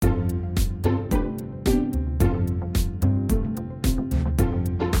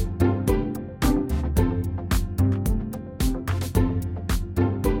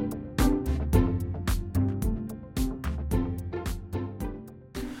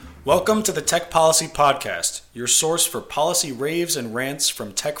Welcome to the Tech Policy Podcast, your source for policy raves and rants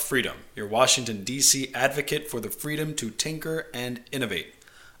from TechFreedom, your Washington, D.C. advocate for the freedom to tinker and innovate.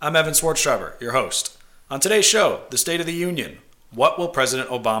 I'm Evan Swartzschreiber, your host. On today's show, the State of the Union. What will President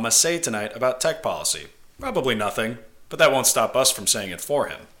Obama say tonight about tech policy? Probably nothing, but that won't stop us from saying it for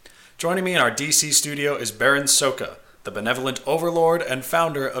him. Joining me in our D.C. studio is Berin Szoka, the benevolent overlord and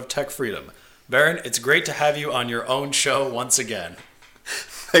founder of TechFreedom. Berin, it's great to have you on your own show once again.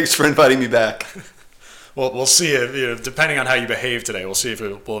 Thanks for inviting me back. Well, we'll see if, depending on how you behave today, we'll see if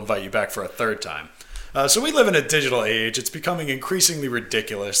we'll invite you back for a third time. So we live in a digital age. It's becoming increasingly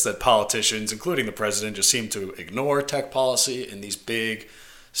ridiculous that politicians, including the president, just seem to ignore tech policy in these big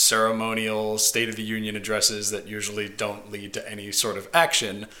ceremonial State of the Union addresses that usually don't lead to any sort of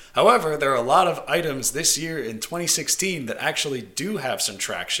action. However, there are a lot of items this year in 2016 that actually do have some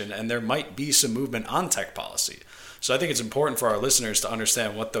traction, and there might be some movement on tech policy. So I think it's important for our listeners to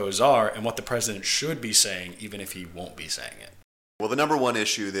understand what those are and what the president should be saying, even if he won't be saying it. Well, the number one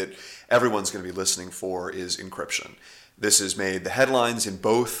issue that everyone's going to be listening for is encryption. This has made the headlines in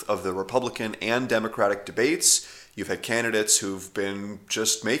both of the Republican and Democratic debates. You've had candidates who've been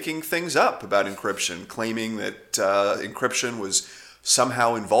just making things up about encryption, claiming that encryption was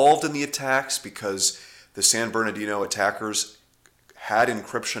somehow involved in the attacks because the San Bernardino attackers had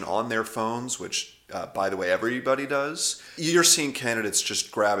encryption on their phones, which by the way, everybody does. You're seeing candidates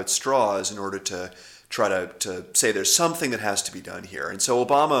just grab at straws in order to try to say there's something that has to be done here. And so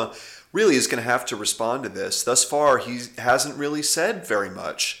Obama really is going to have to respond to this. Thus far, he hasn't really said very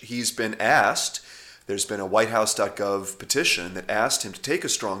much. He's been asked, there's been a whitehouse.gov petition that asked him to take a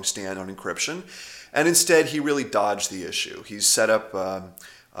strong stand on encryption, and instead he really dodged the issue. He's set up a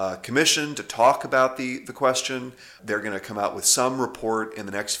commission to talk about the question. They're going to come out with some report in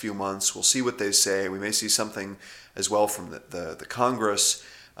the next few months. We'll see what they say. We may see something as well from the Congress.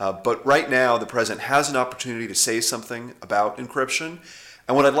 But right now, the president has an opportunity to say something about encryption.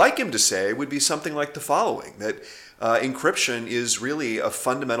 And what I'd like him to say would be something like the following, that encryption is really a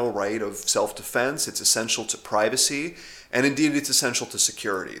fundamental right of self-defense. It's essential to privacy. And indeed, it's essential to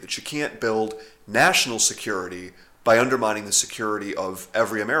security, that you can't build national security by undermining the security of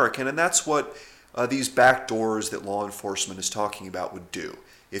every American. And that's what these back doors that law enforcement is talking about would do.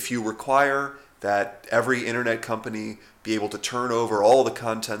 If you require that every internet company be able to turn over all the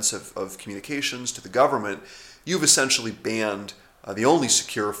contents of communications to the government, you've essentially banned the only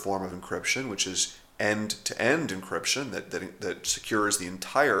secure form of encryption, which is end-to-end encryption that secures the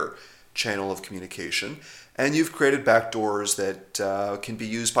entire channel of communication. And you've created backdoors that can be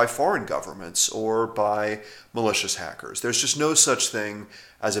used by foreign governments or by malicious hackers. There's just no such thing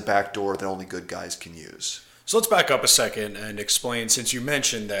as a backdoor that only good guys can use. So let's back up a second and explain, since you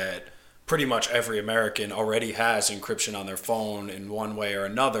mentioned that pretty much every American already has encryption on their phone in one way or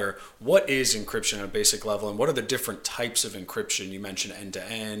another. What is encryption at a basic level, and what are the different types of encryption? You mentioned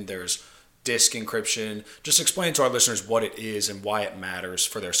end-to-end, there's disk encryption. Just explain to our listeners what it is and why it matters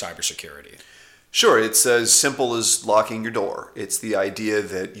for their cybersecurity. Sure, it's as simple as locking your door. It's the idea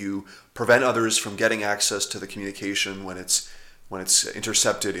that you prevent others from getting access to the communication when it's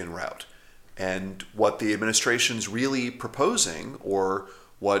intercepted en route. And what the administration's really proposing, or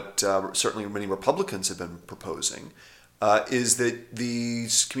what certainly many Republicans have been proposing, is that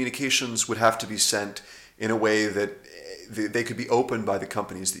these communications would have to be sent in a way that they could be opened by the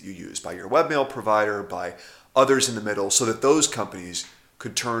companies that you use, by your webmail provider, by others in the middle, so that those companies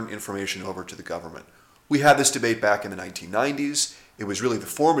could turn information over to the government. We had this debate back in the 1990s. It was really the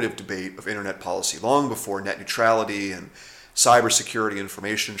formative debate of internet policy, long before net neutrality and cybersecurity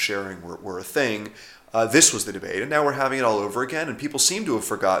information sharing were a thing. This was the debate, and now we're having it all over again, and people seem to have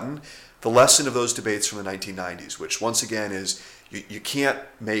forgotten the lesson of those debates from the 1990s, which once again is you can't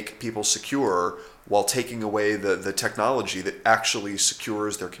make people secure while taking away the technology that actually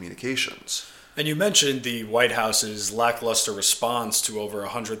secures their communications. And you mentioned the White House's lackluster response to over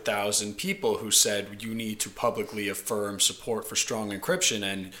 100,000 people who said you need to publicly affirm support for strong encryption,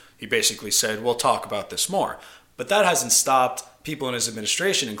 and he basically said, we'll talk about this more. But that hasn't stopped people in his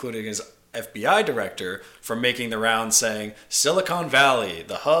administration, including his FBI director, from making the rounds saying Silicon Valley,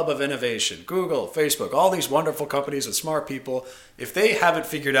 the hub of innovation, Google, Facebook, all these wonderful companies with smart people, if they haven't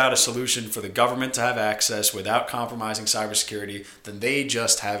figured out a solution for the government to have access without compromising cybersecurity, then they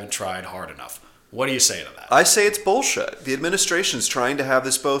just haven't tried hard enough. What do you say to that? I say it's bullshit. The administration's trying to have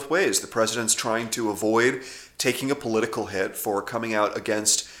this both ways. The president's trying to avoid taking a political hit for coming out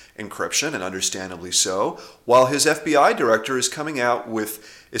against encryption, and understandably so, while his FBI director is coming out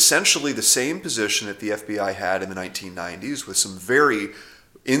with essentially the same position that the FBI had in the 1990s, with some very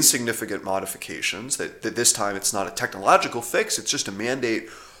insignificant modifications, that this time it's not a technological fix, it's just a mandate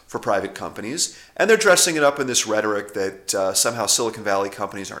for private companies, and they're dressing it up in this rhetoric that somehow Silicon Valley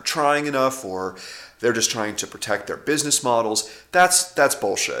companies aren't trying enough, or they're just trying to protect their business models. That's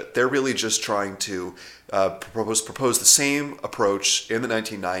bullshit. They're really just trying to propose the same approach in the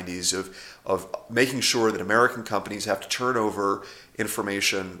 1990s of making sure that American companies have to turn over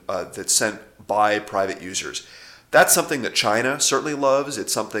information that's sent by private users. That's something that China certainly loves.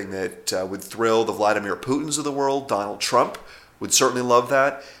 It's something that would thrill the Vladimir Putins of the world. Donald Trump would certainly love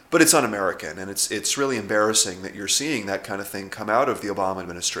that, but it's un-American, and it's really embarrassing that you're seeing that kind of thing come out of the Obama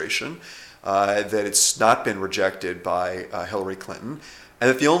administration, that it's not been rejected by Hillary Clinton, and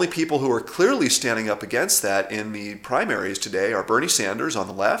that the only people who are clearly standing up against that in the primaries today are Bernie Sanders on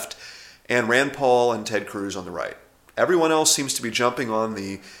the left and Rand Paul and Ted Cruz on the right. Everyone else seems to be jumping on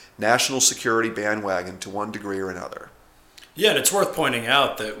the national security bandwagon to one degree or another. Yeah, and it's worth pointing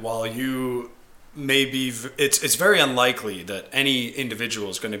out that while you maybe it's very unlikely that any individual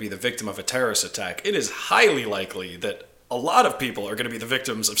is going to be the victim of a terrorist attack. It is highly likely that a lot of people are going to be the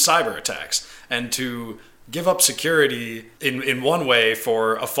victims of cyber attacks. And to give up security in one way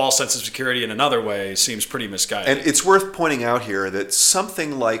for a false sense of security in another way seems pretty misguided. And it's worth pointing out here that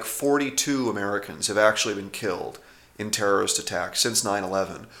something like 42 Americans have actually been killed in terrorist attacks since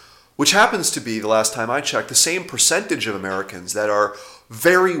 9/11, which happens to be, the last time I checked, the same percentage of Americans that are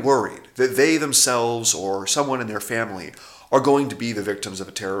very worried that they themselves or someone in their family are going to be the victims of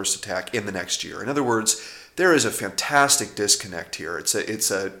a terrorist attack in the next year. In other words, there is a fantastic disconnect here.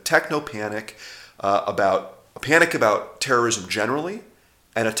 It's a techno panic about a panic about terrorism generally,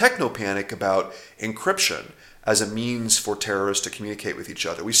 and a techno panic about encryption as a means for terrorists to communicate with each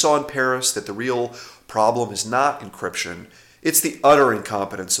other. We saw in Paris that the real problem is not encryption, it's the utter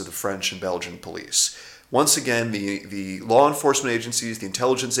incompetence of the French and Belgian police. Once again, the law enforcement agencies, the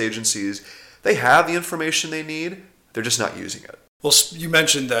intelligence agencies, they have the information they need, they're just not using it. Well, you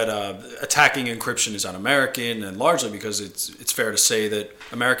mentioned that attacking encryption is un-American, and largely because it's fair to say that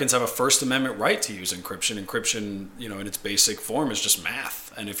Americans have a First Amendment right to use encryption. Encryption, in its basic form is just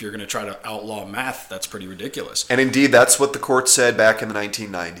math. And if you're going to try to outlaw math, that's pretty ridiculous. And indeed, that's what the court said back in the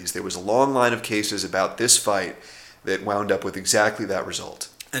 1990s. There was a long line of cases about this fight that wound up with exactly that result.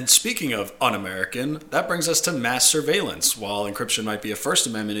 And speaking of un-American, that brings us to mass surveillance. While encryption might be a First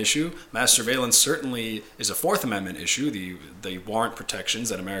Amendment issue, mass surveillance certainly is a Fourth Amendment issue. They warrant protections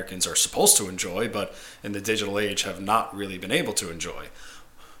that Americans are supposed to enjoy, but in the digital age have not really been able to enjoy.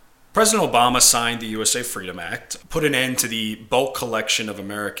 President Obama signed the USA Freedom Act, put an end to the bulk collection of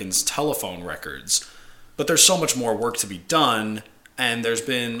Americans' telephone records. But there's so much more work to be done. And there's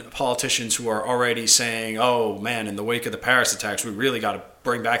been politicians who are already saying, oh man, in the wake of the Paris attacks, we really got to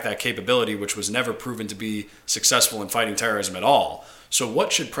bring back that capability, which was never proven to be successful in fighting terrorism at all. So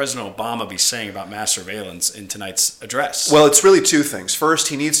what should President Obama be saying about mass surveillance in tonight's address? Well, it's really two things. First,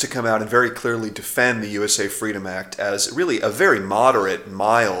 he needs to come out and very clearly defend the USA Freedom Act as really a very moderate,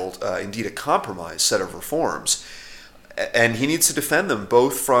 mild, indeed a compromise set of reforms. And he needs to defend them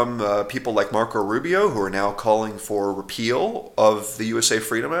both from people like Marco Rubio, who are now calling for repeal of the USA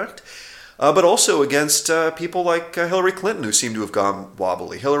Freedom Act, but also against people like Hillary Clinton, who seem to have gone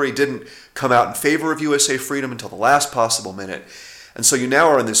wobbly. Hillary didn't come out in favor of USA Freedom until the last possible minute. And so you now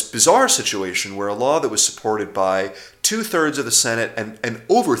are in this bizarre situation where a law that was supported by 2/3 of the Senate and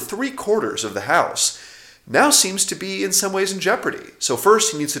over 3/4 of the House now seems to be in some ways in jeopardy. So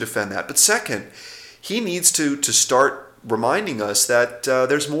first, he needs to defend that. But second, he needs to start reminding us that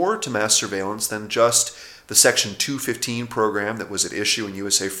there's more to mass surveillance than just the Section 215 program that was at issue in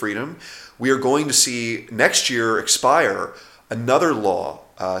USA Freedom. We are going to see next year expire another law,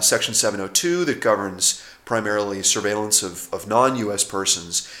 Section 702, that governs primarily surveillance of non-U.S.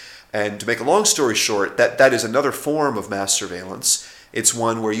 persons. And to make a long story short, that is another form of mass surveillance. It's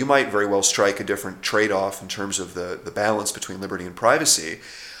one where you might very well strike a different trade-off in terms of the balance between liberty and privacy.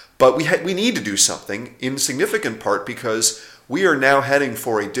 But we need to do something in significant part because we are now heading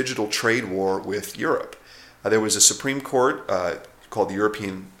for a digital trade war with Europe. There was a Supreme Court called the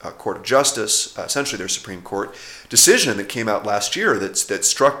European Court of Justice, essentially their Supreme Court decision that came out last year that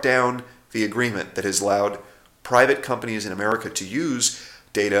struck down the agreement that has allowed private companies in America to use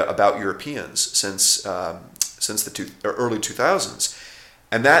data about Europeans since the early 2000s.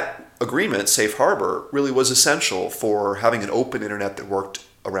 And that agreement, Safe Harbor, really was essential for having an open internet that worked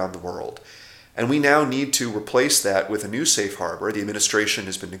around the world. And we now need to replace that with a new safe harbor. The administration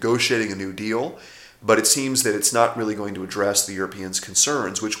has been negotiating a new deal, but it seems that it's not really going to address the Europeans'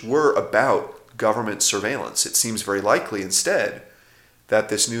 concerns, which were about government surveillance. It seems very likely instead that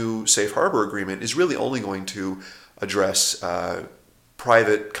this new safe harbor agreement is really only going to address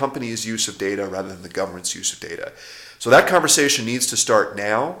private companies' use of data rather than the government's use of data. So that conversation needs to start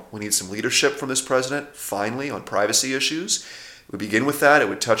now. We need some leadership from this president, finally, on privacy issues. We begin with that. It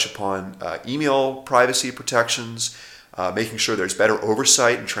would touch upon email privacy protections, making sure there's better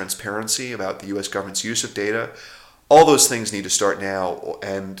oversight and transparency about the U.S. government's use of data. All those things need to start now,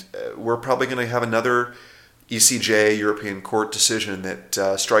 and we're probably going to have another ECJ, European Court decision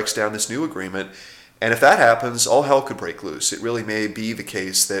that strikes down this new agreement. And if that happens, all hell could break loose. It really may be the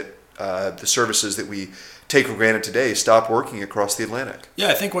case that the services that we take for granted today stop working across the Atlantic. Yeah,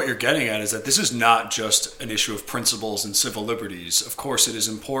 I think what you're getting at is that this is not just an issue of principles and civil liberties. Of course, it is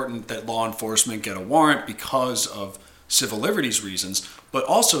important that law enforcement get a warrant because of civil liberties reasons, but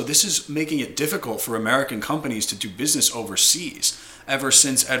also this is making it difficult for American companies to do business overseas. Ever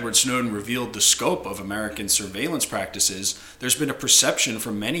since Edward Snowden revealed the scope of American surveillance practices, there's been a perception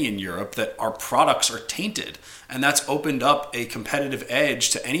from many in Europe that our products are tainted, and that's opened up a competitive edge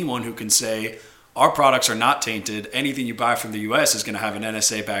to anyone who can say, our products are not tainted. Anything you buy from the U.S. is going to have an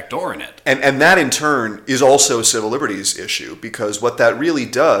NSA backdoor in it. And that, in turn, is also a civil liberties issue, because what that really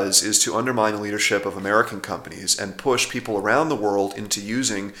does is to undermine the leadership of American companies and push people around the world into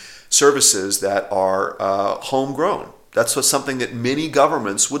using services that are homegrown. That's something that many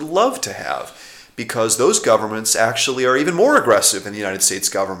governments would love to have, because those governments actually are even more aggressive than the United States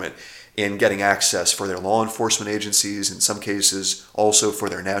government in getting access for their law enforcement agencies, in some cases also for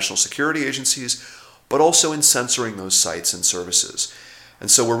their national security agencies, but also in censoring those sites and services.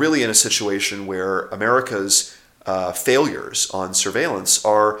 And so we're really in a situation where America's failures on surveillance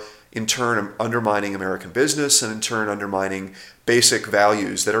are in turn undermining American business and in turn undermining basic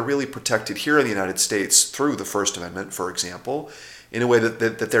values that are really protected here in the United States through the First Amendment, for example, in a way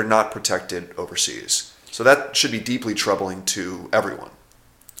that they're not protected overseas. So that should be deeply troubling to everyone.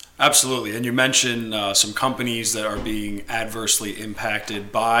 Absolutely. And you mentioned some companies that are being adversely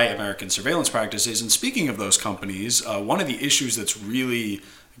impacted by American surveillance practices. And speaking of those companies, one of the issues that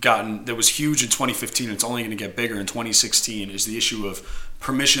was huge in 2015, and it's only going to get bigger in 2016, is the issue of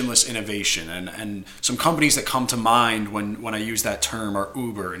permissionless innovation. And some companies that come to mind when I use that term are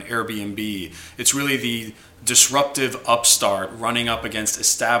Uber and Airbnb. It's really the disruptive upstart running up against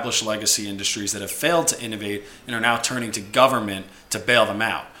established legacy industries that have failed to innovate and are now turning to government to bail them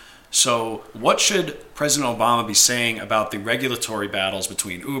out. So what should President Obama be saying about the regulatory battles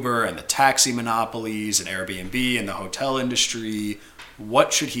between Uber and the taxi monopolies and Airbnb and the hotel industry?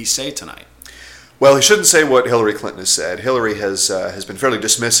 What should he say tonight? Well, he shouldn't say what Hillary Clinton has said. Hillary has been fairly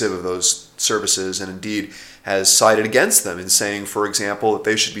dismissive of those services and indeed has sided against them in saying, for example, that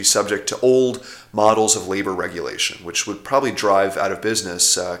they should be subject to old models of labor regulation, which would probably drive out of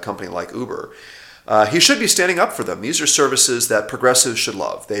business a company like Uber. He should be standing up for them. These are services that progressives should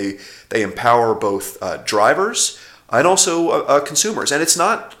love. They empower both drivers and also consumers. And it's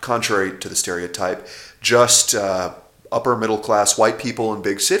not, contrary to the stereotype, just upper middle class white people in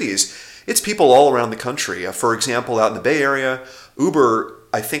big cities. It's people all around the country. For example, out in the Bay Area, Uber,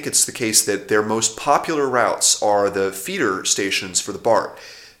 I think it's the case that their most popular routes are the feeder stations for the BART.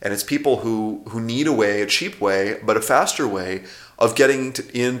 And it's people who need a cheap way, but a faster way of getting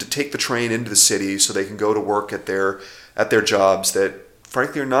to take the train into the city so they can go to work at their jobs that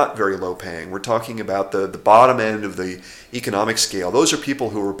frankly are not very low paying. We're talking about the bottom end of the economic scale. Those are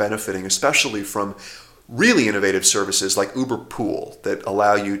people who are benefiting especially from really innovative services like Uber Pool that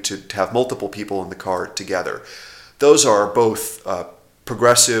allow you to have multiple people in the car together. Those are both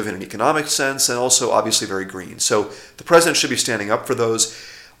progressive in an economic sense and also obviously very green. So the president should be standing up for those.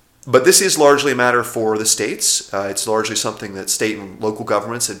 But this is largely a matter for the states. It's largely something that state and local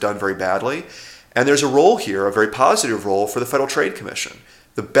governments have done very badly. And there's a role here, a very positive role, for the Federal Trade Commission.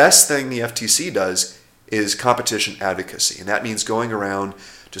 The best thing the FTC does is competition advocacy. And that means going around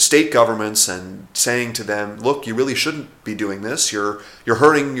to state governments and saying to them, look, you really shouldn't be doing this. You're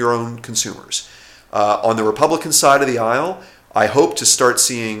hurting your own consumers. On the Republican side of the aisle, I hope to start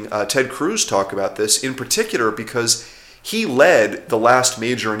seeing Ted Cruz talk about this, in particular because he led the last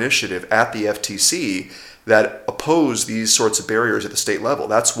major initiative at the FTC that opposed these sorts of barriers at the state level.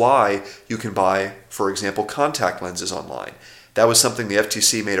 That's why you can buy, for example, contact lenses online. That was something the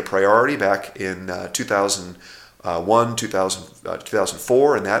FTC made a priority back in 2001,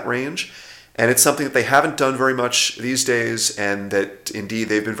 2004, in that range. And it's something that they haven't done very much these days, and that indeed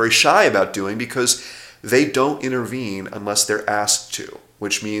they've been very shy about doing because they don't intervene unless they're asked to,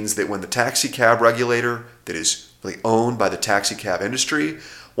 which means that when the taxi cab regulator that is really owned by the taxi cab industry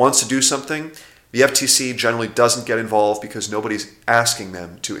wants to do something, the FTC generally doesn't get involved because nobody's asking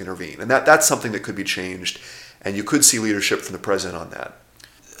them to intervene. And that's something that could be changed, and you could see leadership from the president on that.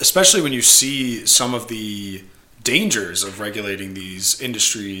 Especially when you see some of the dangers of regulating these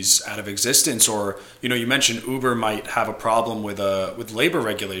industries out of existence. Or, you mentioned Uber might have a problem with labor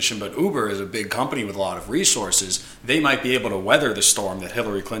regulation, but Uber is a big company with a lot of resources. They might be able to weather the storm that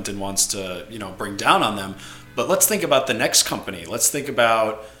Hillary Clinton wants to, bring down on them. But let's think about the next company. Let's think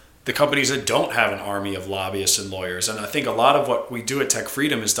about the companies that don't have an army of lobbyists and lawyers. And I think a lot of what we do at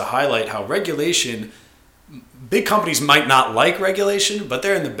TechFreedom is to highlight how big companies might not like regulation, but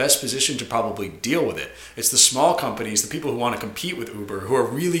they're in the best position to probably deal with it. It's the small companies, the people who want to compete with Uber, who are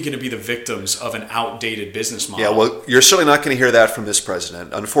really going to be the victims of an outdated business model. Yeah, well, you're certainly not going to hear that from this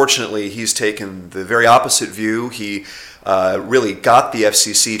president. Unfortunately, he's taken the very opposite view. He really got the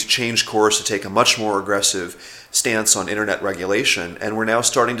FCC to change course, to take a much more aggressive stance on internet regulation, and we're now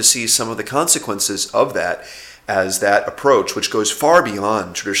starting to see some of the consequences of that as that approach, which goes far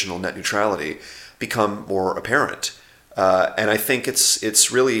beyond traditional net neutrality, become more apparent. And I think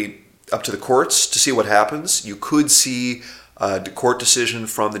it's really up to the courts to see what happens. You could see a court decision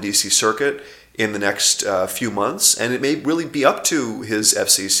from the DC Circuit in the next few months, and it may really be up to his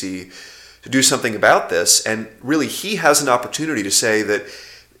FCC to do something about this. And really, he has an opportunity to say that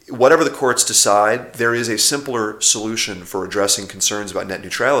whatever the courts decide, there is a simpler solution for addressing concerns about net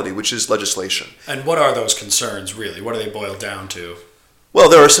neutrality, which is legislation. And what are those concerns, really? What do they boil down to? Well,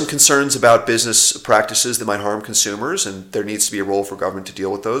 there are some concerns about business practices that might harm consumers, and there needs to be a role for government to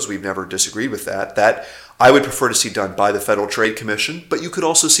deal with those. We've never disagreed with that. That I would prefer to see done by the Federal Trade Commission, but you could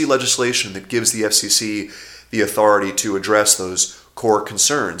also see legislation that gives the FCC the authority to address those core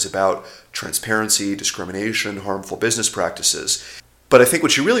concerns about transparency, discrimination, harmful business practices. But I think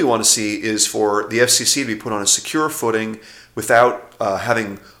what you really want to see is for the FCC to be put on a secure footing without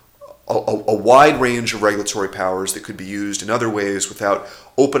having a wide range of regulatory powers that could be used in other ways, without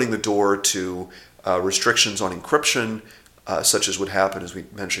opening the door to restrictions on encryption, such as would happen, as we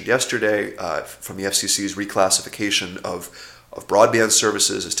mentioned yesterday, from the FCC's reclassification of broadband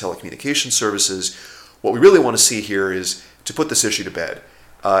services as telecommunication services. What we really want to see here is to put this issue to bed.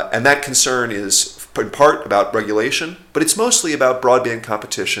 And that concern is in part about regulation, but it's mostly about broadband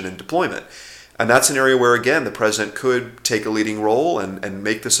competition and deployment. And that's an area where, again, the president could take a leading role and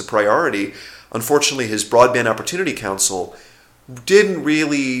make this a priority. Unfortunately, his Broadband Opportunity Council didn't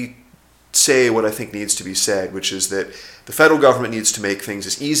really say what I think needs to be said, which is that the federal government needs to make things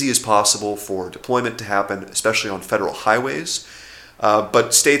as easy as possible for deployment to happen, especially on federal highways.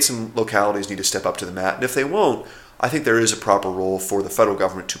 But states and localities need to step up to the mat. And if they won't, I think there is a proper role for the federal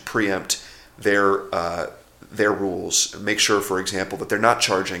government to preempt their rules, make sure, for example, that they're not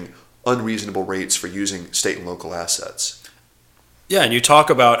charging unreasonable rates for using state and local assets. Yeah, and you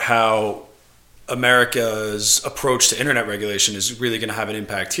talk about how America's approach to internet regulation is really going to have an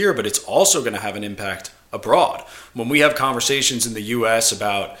impact here, but it's also going to have an impact abroad. When we have conversations in the U.S.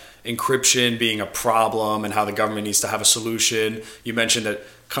 about encryption being a problem and how the government needs to have a solution, you mentioned that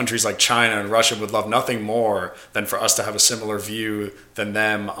countries like China and Russia would love nothing more than for us to have a similar view than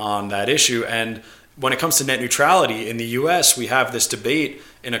them on that issue. And when it comes to net neutrality in the US, we have this debate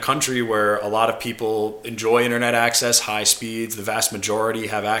in a country where a lot of people enjoy internet access, high speeds. The vast majority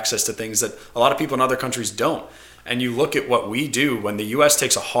have access to things that a lot of people in other countries don't. And you look at what we do when the U.S.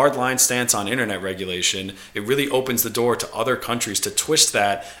 takes a hardline stance on internet regulation, it really opens the door to other countries to twist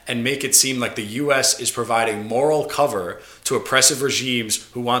that and make it seem like the U.S. is providing moral cover to oppressive regimes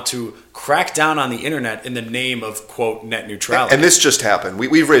who want to crack down on the internet in the name of, quote, net neutrality. And this just happened.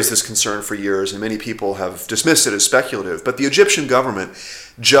 We've raised this concern for years, and many people have dismissed it as speculative. But the Egyptian government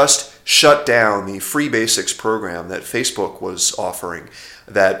just shut down the free basics program that Facebook was offering.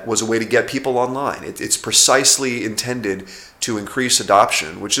 That was a way to get people online. It's precisely intended to increase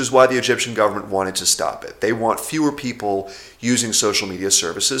adoption, which is why the Egyptian government wanted to stop it. They want fewer people using social media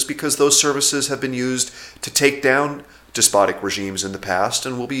services because those services have been used to take down despotic regimes in the past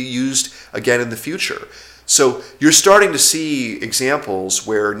and will be used again in the future. So you're starting to see examples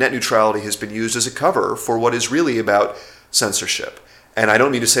where net neutrality has been used as a cover for what is really about censorship. And I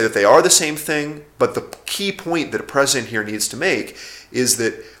don't mean to say that they are the same thing, but the key point that a president here needs to make is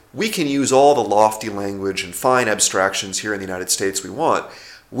that we can use all the lofty language and fine abstractions here in the United States we want.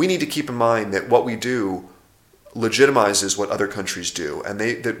 We need to keep in mind that what we do legitimizes what other countries do, and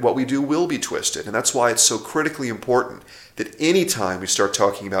that what we do will be twisted. And that's why it's so critically important that any time we start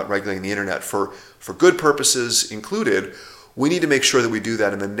talking about regulating the internet for good purposes included, we need to make sure that we do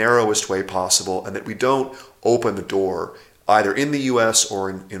that in the narrowest way possible and that we don't open the door either in the U.S. or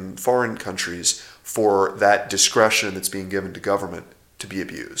in foreign countries for that discretion that's being given to government to be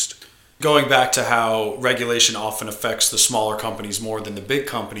abused. Going back to how regulation often affects the smaller companies more than the big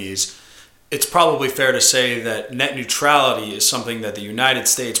companies, It's probably fair to say that net neutrality is something that the United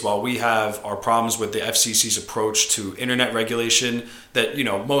States, while we have our problems with the FCC's approach to internet regulation, that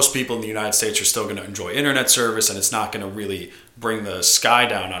most people in the United States are still going to enjoy internet service, and it's not going to really bring the sky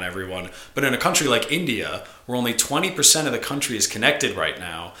down on everyone. But in a country like India, where only 20% of the country is connected right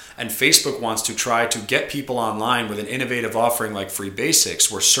now, and Facebook wants to try to get people online with an innovative offering like Free Basics,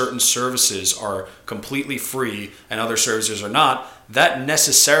 where certain services are completely free and other services are not, that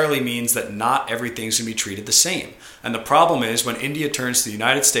necessarily means that not everything's going to be treated the same. And the problem is when India turns to the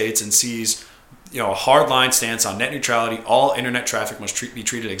United States and sees a hardline stance on net neutrality, all internet traffic must be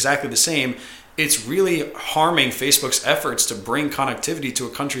treated exactly the same, it's really harming Facebook's efforts to bring connectivity to a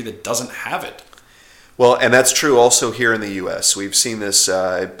country that doesn't have it. Well, and that's true also here in the U.S. We've seen this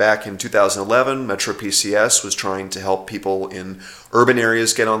back in 2011. Metro PCS was trying to help people in urban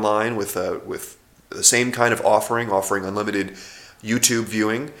areas get online with the same kind of offering unlimited YouTube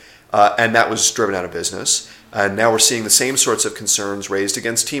viewing, and that was driven out of business. And now we're seeing the same sorts of concerns raised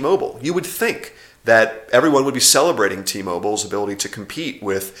against T-Mobile. You would think that everyone would be celebrating T-Mobile's ability to compete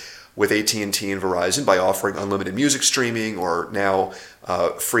with AT&T and Verizon by offering unlimited music streaming or now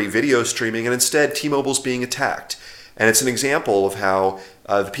free video streaming, and instead T-Mobile's being attacked. And it's an example of how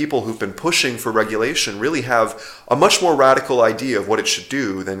the people who've been pushing for regulation really have a much more radical idea of what it should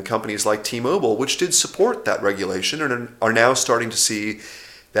do than companies like T-Mobile, which did support that regulation and are now starting to see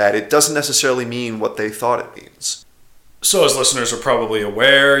that it doesn't necessarily mean what they thought it means. So as listeners are probably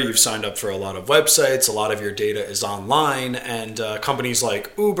aware, you've signed up for a lot of websites, a lot of your data is online, and companies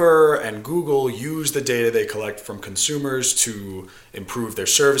like Uber and Google use the data they collect from consumers to improve their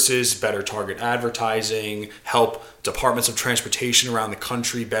services, better target advertising, help departments of transportation around the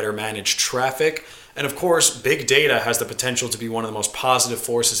country better manage traffic. And of course, big data has the potential to be one of the most positive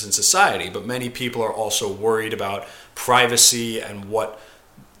forces in society, but many people are also worried about privacy and what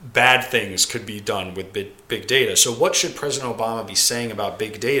bad things could be done with big data. So what should President Obama be saying about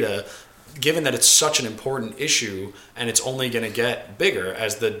big data, given that it's such an important issue and it's only going to get bigger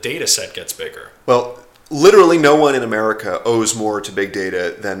as the data set gets bigger? Well, literally no one in America owes more to big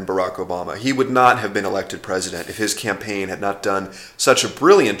data than Barack Obama. He would not have been elected president if his campaign had not done such a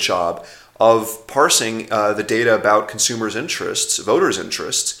brilliant job of parsing the data about consumers' interests, voters'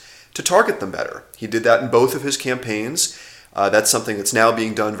 interests, to target them better. He did that in both of his campaigns. That's something that's now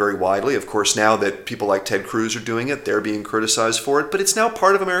being done very widely. Of course, now that people like Ted Cruz are doing it, they're being criticized for it, but it's now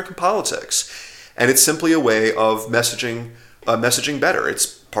part of American politics. And it's simply a way of messaging better. It's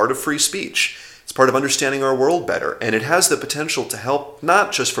part of free speech. It's part of understanding our world better. And it has the potential to help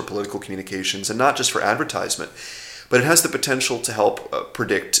not just for political communications and not just for advertisement, but it has the potential to help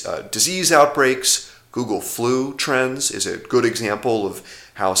predict disease outbreaks. Google flu trends is a good example of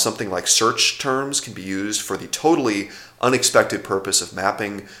how something like search terms can be used for the totally unexpected purpose of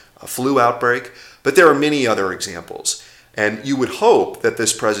mapping a flu outbreak. But there are many other examples. And you would hope that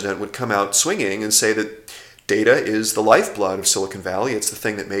this president would come out swinging and say that data is the lifeblood of Silicon Valley. It's the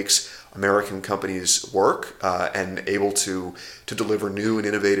thing that makes American companies work and able to deliver new and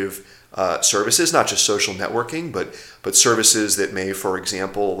innovative services, not just social networking, but services that may, for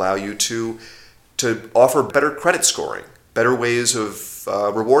example, allow you to offer better credit scoring, better ways of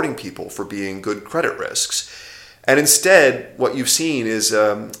rewarding people for being good credit risks. And instead, what you've seen is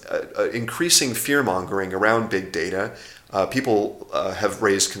increasing fear-mongering around big data. People have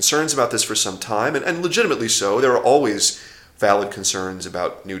raised concerns about this for some time, and legitimately so. There are always valid concerns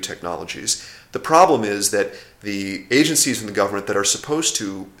about new technologies. The problem is that the agencies in the government that are supposed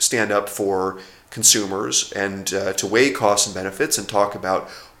to stand up for consumers and to weigh costs and benefits and talk about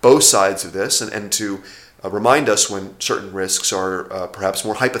both sides of this and to remind us when certain risks are perhaps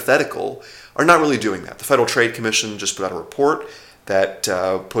more hypothetical are not really doing that. The Federal Trade Commission just put out a report that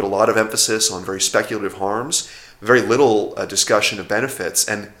put a lot of emphasis on very speculative harms, very little discussion of benefits,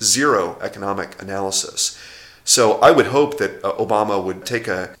 and zero economic analysis. So I would hope that Obama would take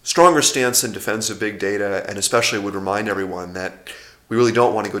a stronger stance in defense of big data, and especially would remind everyone that we really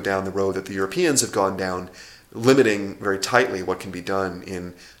don't want to go down the road that the Europeans have gone down, limiting very tightly what can be done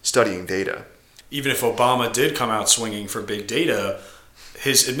in studying data. Even if Obama did come out swinging for big data,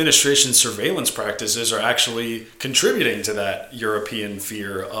 his administration's surveillance practices are actually contributing to that European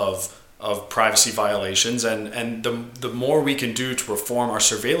fear of privacy violations. And the more we can do to reform our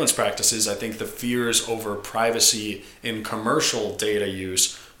surveillance practices, I think the fears over privacy in commercial data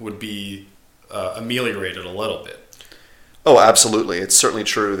use would be ameliorated a little bit. Oh, absolutely. It's certainly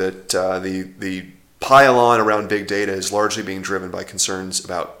true that the pile-on around big data is largely being driven by concerns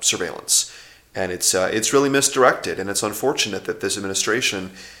about surveillance. And it's really misdirected, and it's unfortunate that this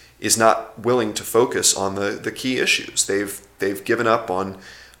administration is not willing to focus on the key issues. They've given up on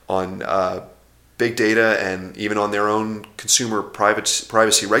big data and even on their own consumer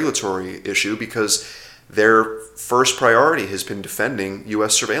privacy regulatory issue, because their first priority has been defending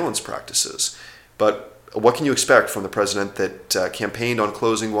U.S. surveillance practices. But what can you expect from the president that campaigned on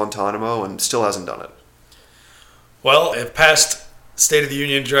closing Guantanamo and still hasn't done it? Well, if past State of the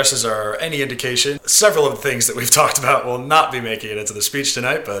Union addresses are any indication, several of the things that we've talked about will not be making it into the speech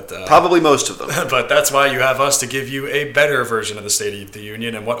tonight, but probably most of them. But that's why you have us to give you a better version of the State of the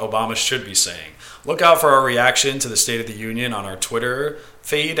Union and what Obama should be saying. Look out for our reaction to the State of the Union on our Twitter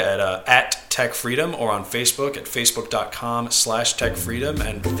feed at TechFreedom, or on Facebook at facebook.com/TechFreedom,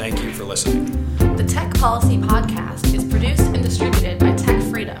 and thank you for listening. The Tech Policy Podcast is produced and distributed by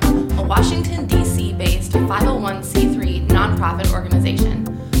TechFreedom, a Washington, D.C.-based 501c3 nonprofit organization.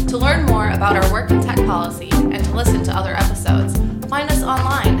 To learn more about our work in tech policy and to listen to other episodes, find us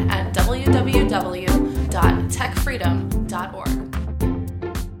online at www.techfreedom.com.